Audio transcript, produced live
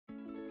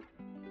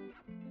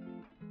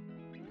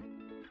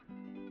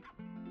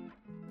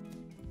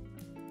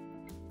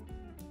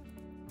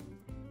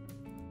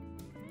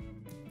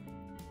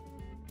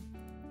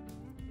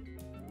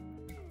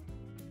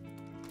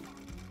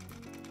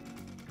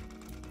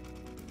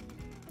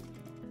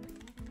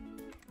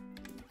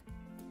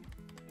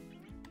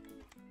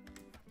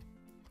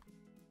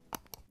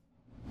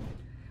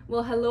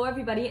Well, hello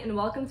everybody and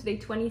welcome to day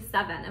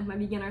 27 of my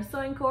beginner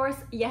sewing course.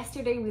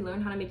 Yesterday we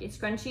learned how to make a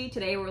scrunchie.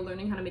 Today we're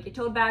learning how to make a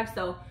tote bag,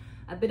 so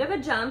a bit of a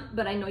jump,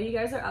 but I know you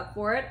guys are up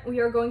for it. We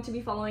are going to be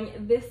following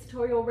this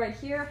tutorial right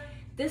here.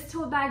 This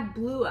tote bag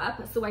blew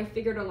up, so I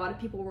figured a lot of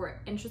people were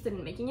interested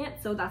in making it,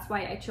 so that's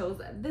why I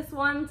chose this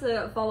one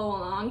to follow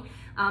along.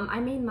 I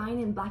made mine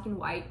in black and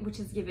white, which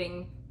is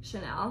giving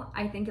Chanel.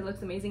 I think it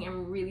looks amazing.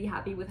 I'm really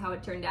happy with how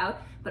it turned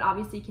out, but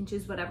obviously you can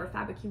choose whatever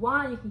fabric you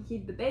want. You can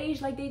keep the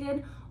beige like they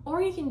did,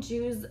 or you can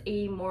choose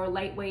a more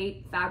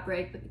lightweight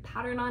fabric with a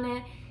pattern on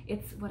it.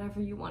 It's whatever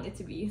you want it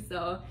to be,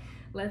 so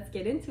let's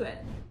get into it.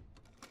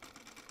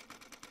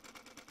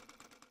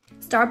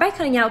 Start by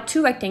cutting out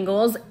two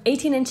rectangles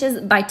 18 inches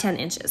by 10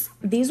 inches.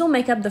 These will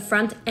make up the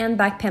front and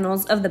back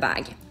panels of the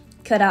bag.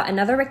 Cut out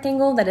another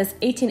rectangle that is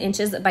 18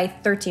 inches by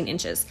 13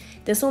 inches.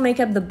 This will make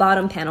up the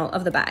bottom panel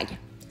of the bag.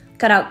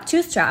 Cut out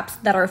two straps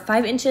that are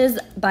 5 inches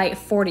by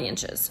 40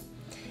 inches.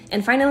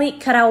 And finally,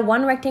 cut out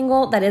one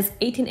rectangle that is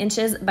 18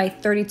 inches by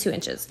 32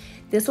 inches.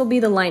 This will be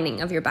the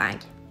lining of your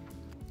bag.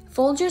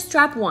 Fold your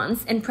strap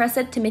once and press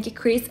it to make a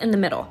crease in the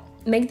middle.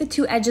 Make the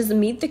two edges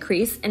meet the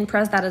crease and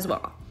press that as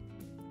well.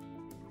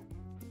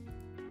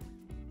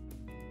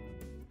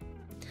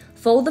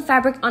 Fold the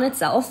fabric on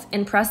itself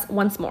and press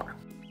once more.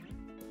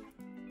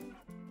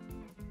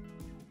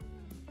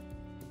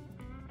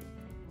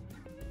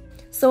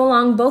 Sew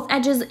along both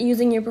edges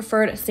using your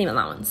preferred seam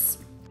allowance.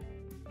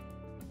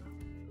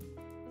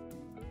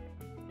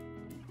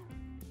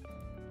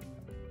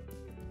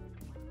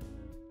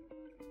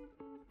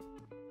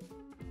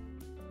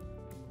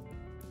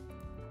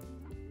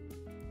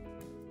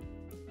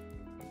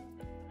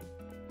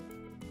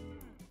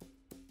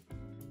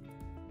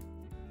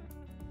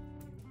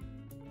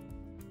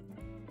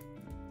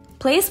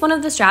 Place one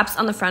of the straps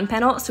on the front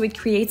panel so it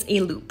creates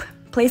a loop.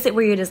 Place it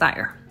where you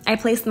desire. I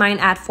placed mine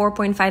at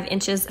 4.5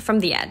 inches from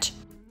the edge.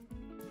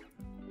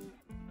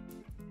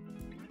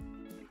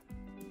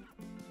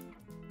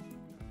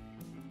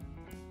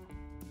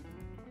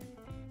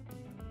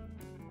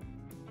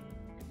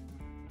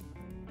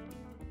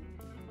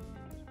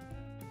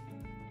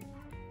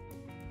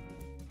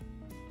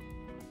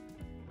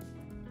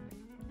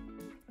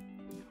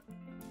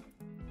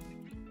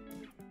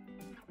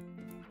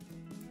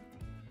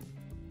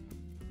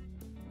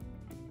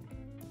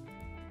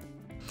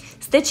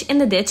 Stitch in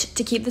the ditch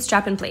to keep the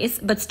strap in place,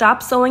 but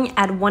stop sewing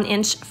at 1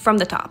 inch from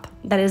the top.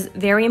 That is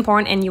very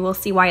important and you will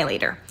see why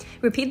later.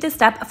 Repeat this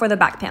step for the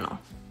back panel.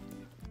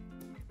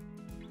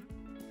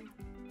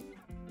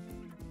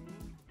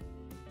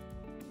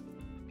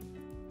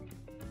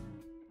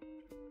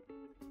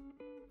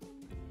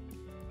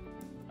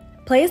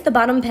 Place the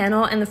bottom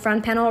panel and the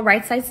front panel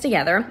right sides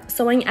together,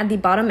 sewing at the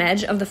bottom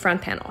edge of the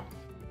front panel.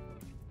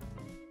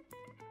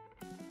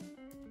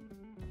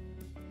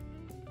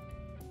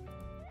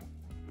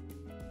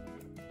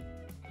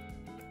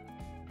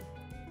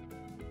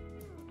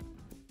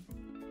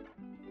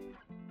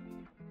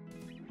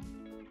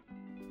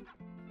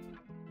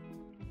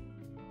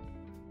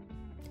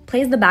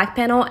 Place the back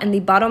panel and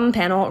the bottom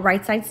panel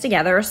right sides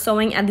together,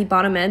 sewing at the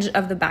bottom edge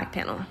of the back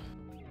panel.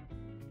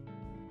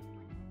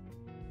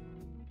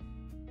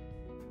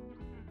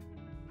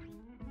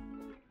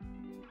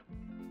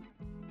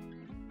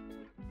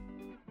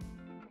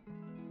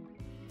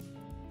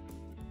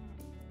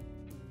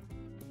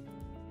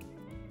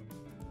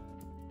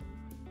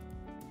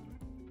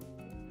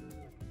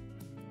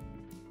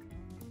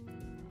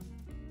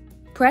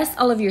 Press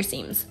all of your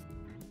seams.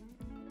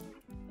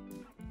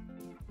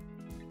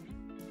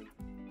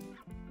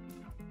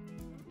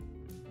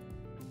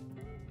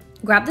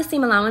 Grab the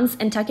seam allowance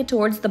and tuck it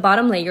towards the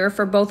bottom layer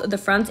for both the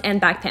front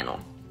and back panel.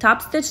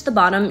 Top stitch the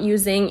bottom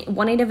using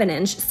 1/8 of an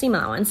inch seam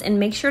allowance and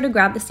make sure to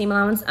grab the seam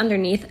allowance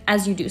underneath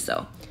as you do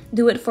so.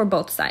 Do it for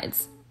both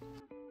sides.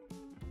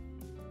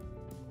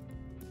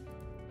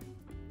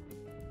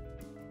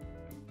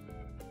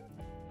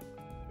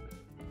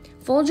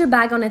 Fold your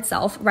bag on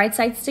itself, right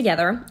sides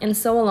together, and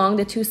sew along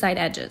the two side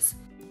edges.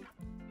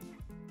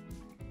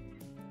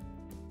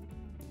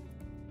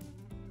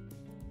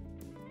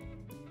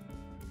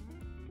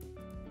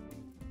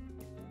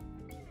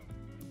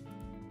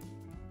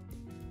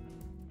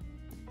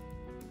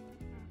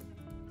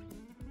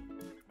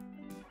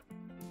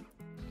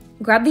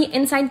 Grab the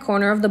inside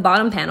corner of the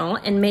bottom panel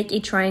and make a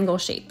triangle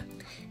shape.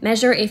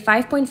 Measure a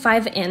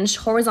 5.5 inch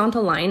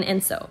horizontal line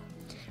and sew.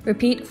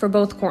 Repeat for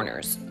both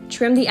corners.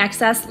 Trim the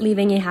excess,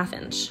 leaving a 1/2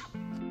 inch.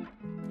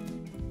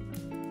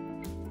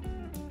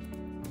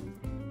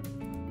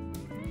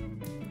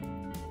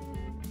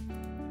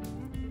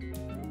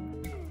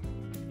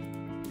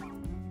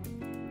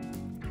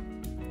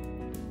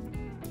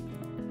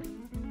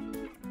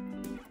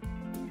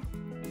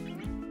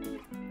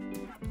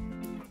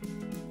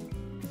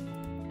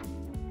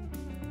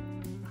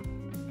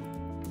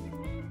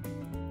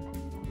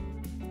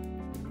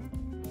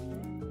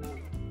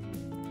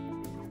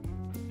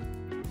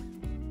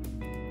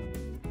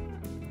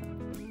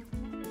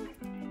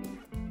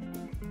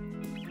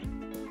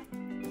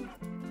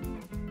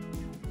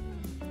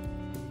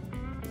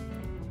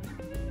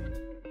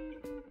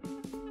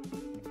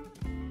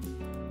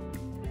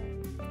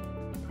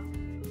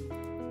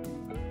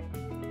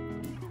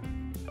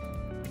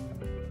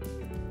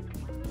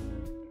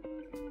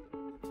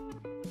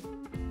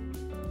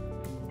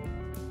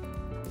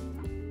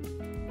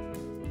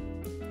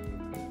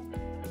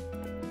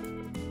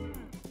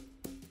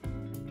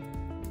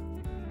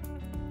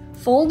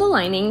 Fold the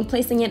lining,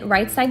 placing it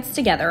right sides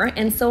together,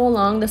 and sew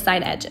along the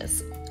side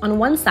edges. On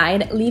one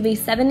side, leave a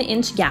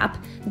 7-inch gap,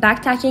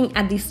 backtacking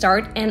at the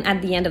start and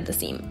at the end of the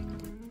seam.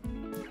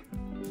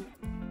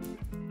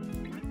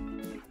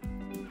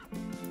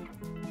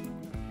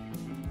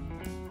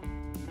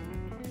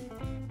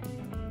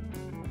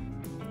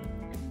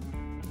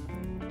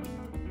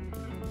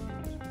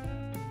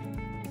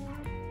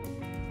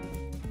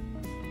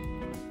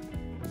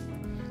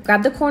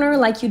 Grab the corner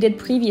like you did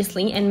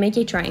previously and make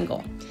a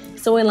triangle.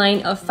 Sew a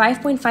line of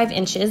 5.5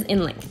 inches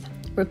in length.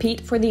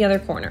 Repeat for the other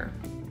corner.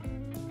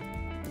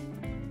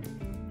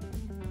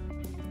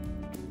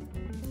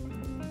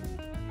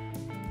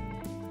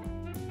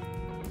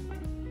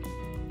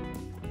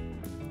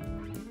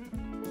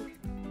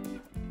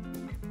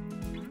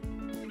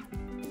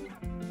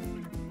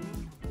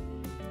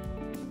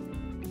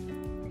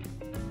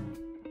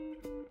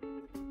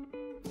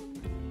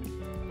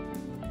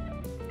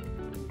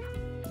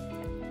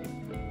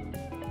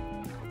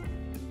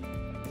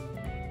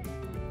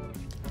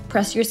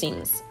 Press your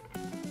seams.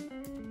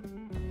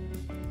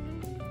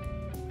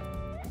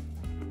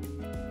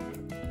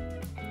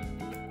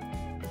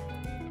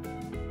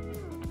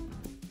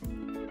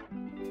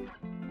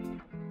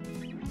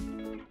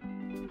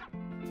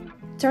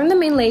 Turn the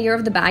main layer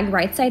of the bag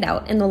right side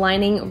out and the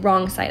lining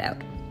wrong side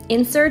out.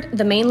 Insert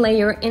the main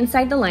layer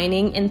inside the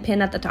lining and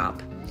pin at the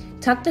top.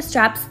 Tuck the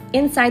straps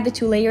inside the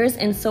 2 layers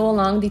and sew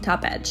along the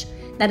top edge.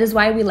 That is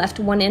why we left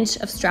 1 inch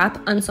of strap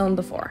unsewn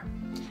before.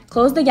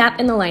 Close the gap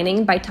in the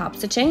lining by top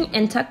stitching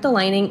and tuck the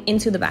lining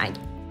into the bag.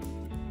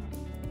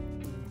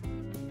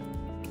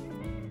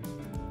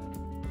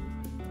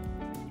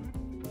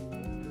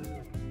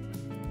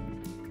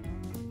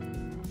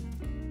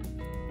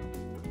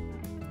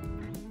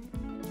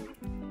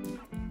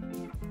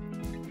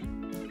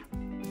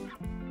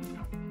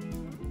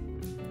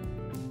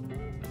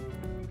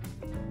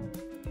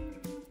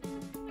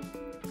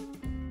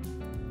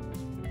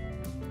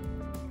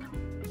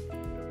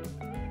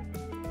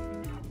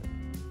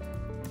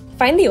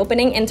 Find the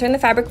opening and turn the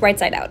fabric right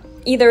side out.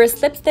 Either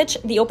slip stitch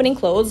the opening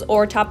close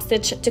or top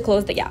stitch to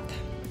close the gap.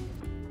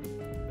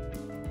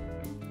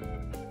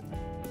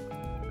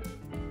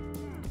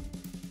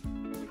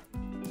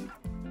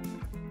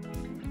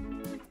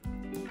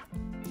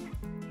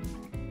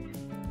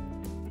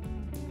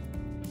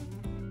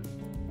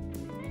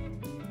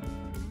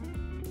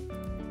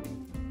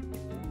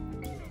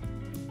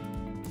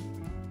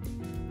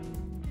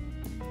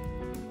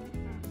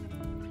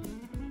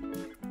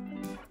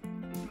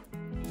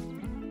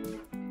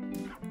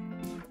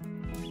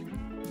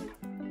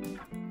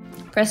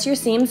 Press your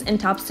seams and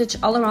top stitch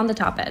all around the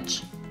top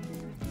edge.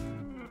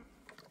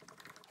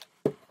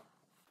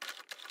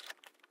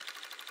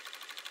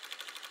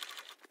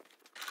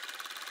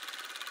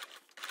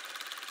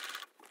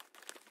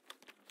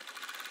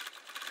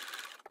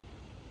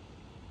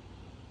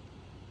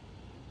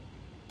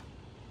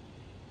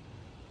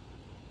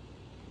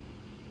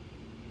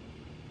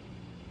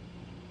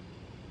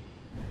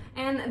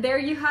 And there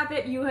you have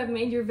it. You have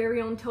made your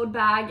very own tote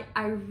bag.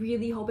 I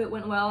really hope it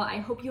went well. I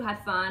hope you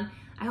had fun.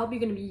 I hope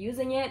you're gonna be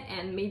using it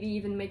and maybe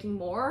even making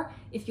more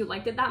if you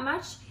liked it that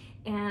much.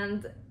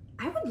 And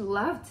I would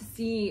love to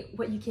see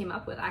what you came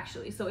up with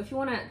actually. So if you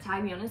wanna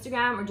tag me on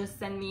Instagram or just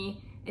send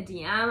me a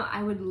DM,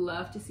 I would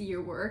love to see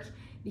your work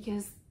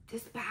because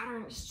this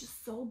pattern is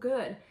just so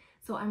good.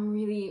 So I'm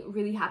really,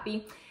 really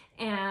happy.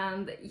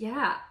 And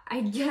yeah, I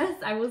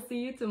guess I will see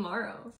you tomorrow.